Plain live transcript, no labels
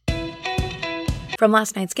From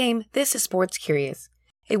last night's game, this is Sports Curious,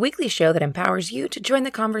 a weekly show that empowers you to join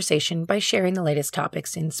the conversation by sharing the latest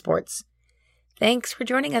topics in sports. Thanks for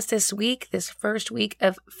joining us this week, this first week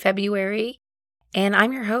of February. And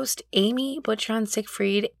I'm your host, Amy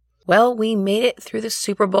Butchon-Siegfried. Well, we made it through the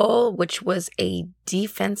Super Bowl, which was a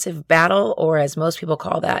defensive battle, or as most people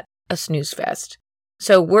call that, a snooze fest.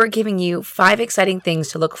 So we're giving you 5 exciting things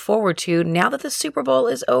to look forward to now that the Super Bowl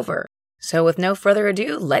is over. So with no further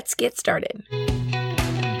ado, let's get started.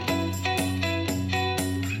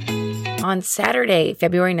 On Saturday,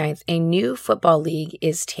 February 9th, a new football league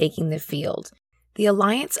is taking the field. The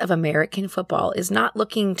Alliance of American Football is not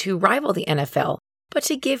looking to rival the NFL, but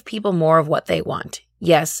to give people more of what they want.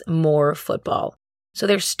 Yes, more football. So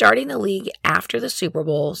they're starting the league after the Super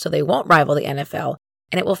Bowl, so they won't rival the NFL,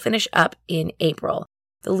 and it will finish up in April.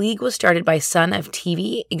 The league was started by son of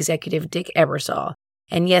TV executive Dick Ebersol.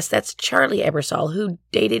 And yes, that's Charlie Ebersol, who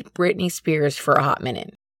dated Britney Spears for a hot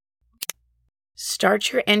minute.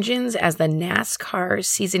 Start your engines as the NASCAR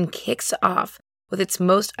season kicks off with its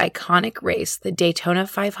most iconic race, the Daytona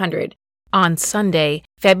 500, on Sunday,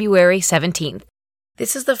 February 17th.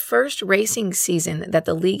 This is the first racing season that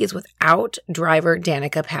the league is without driver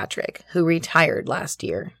Danica Patrick, who retired last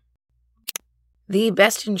year. The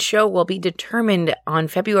Best in Show will be determined on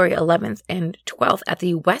February 11th and 12th at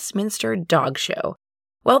the Westminster Dog Show.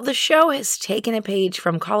 Well, the show has taken a page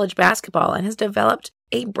from college basketball and has developed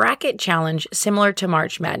a bracket challenge similar to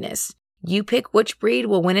March Madness. You pick which breed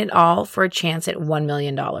will win it all for a chance at $1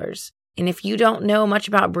 million. And if you don't know much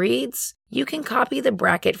about breeds, you can copy the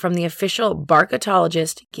bracket from the official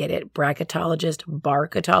barkatologist, get it,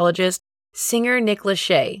 barkatologist, singer Nick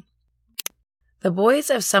Lachey. The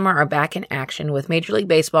Boys of Summer are back in action with Major League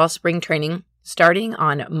Baseball spring training starting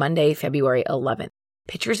on Monday, February 11th.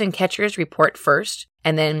 Pitchers and catchers report first,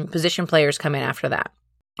 and then position players come in after that.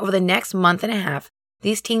 Over the next month and a half,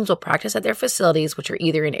 these teams will practice at their facilities, which are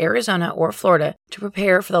either in Arizona or Florida, to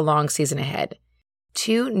prepare for the long season ahead.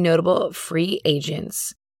 2 notable free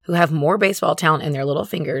agents who have more baseball talent in their little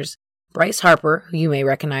fingers, Bryce Harper, who you may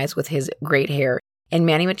recognize with his great hair, and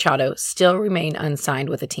Manny Machado, still remain unsigned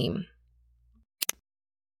with the team.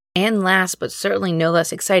 And last, but certainly no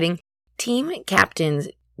less exciting, team captains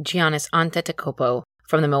Giannis Antetokounmpo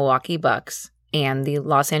from the Milwaukee Bucks and the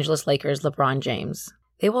Los Angeles Lakers' LeBron James.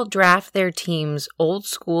 They will draft their team's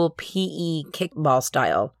old-school PE kickball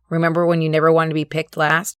style. Remember when you never wanted to be picked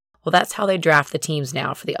last? Well, that's how they draft the teams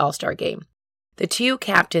now for the All-Star Game. The 2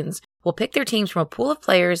 captains will pick their teams from a pool of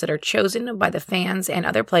players that are chosen by the fans and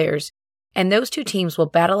other players, and those 2 teams will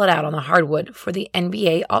battle it out on the hardwood for the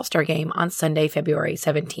NBA All-Star Game on Sunday, February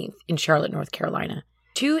 17th in Charlotte, North Carolina.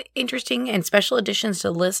 2 interesting and special additions to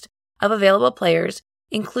the list of available players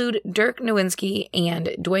include Dirk Nowitzki and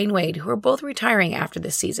Dwayne Wade, who are both retiring after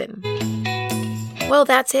this season. Well,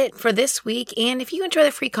 that's it for this week, and if you enjoy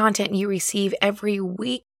the free content you receive every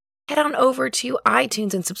week, head on over to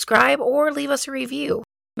iTunes and subscribe or leave us a review.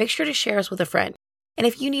 Make sure to share us with a friend. And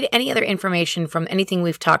if you need any other information from anything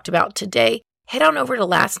we've talked about today, head on over to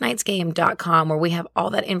lastnightsgame.com where we have all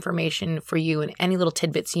that information for you and any little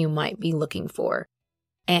tidbits you might be looking for.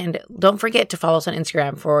 And don't forget to follow us on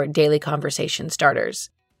Instagram for daily conversation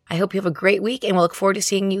starters. I hope you have a great week, and we'll look forward to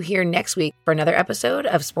seeing you here next week for another episode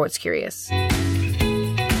of Sports Curious.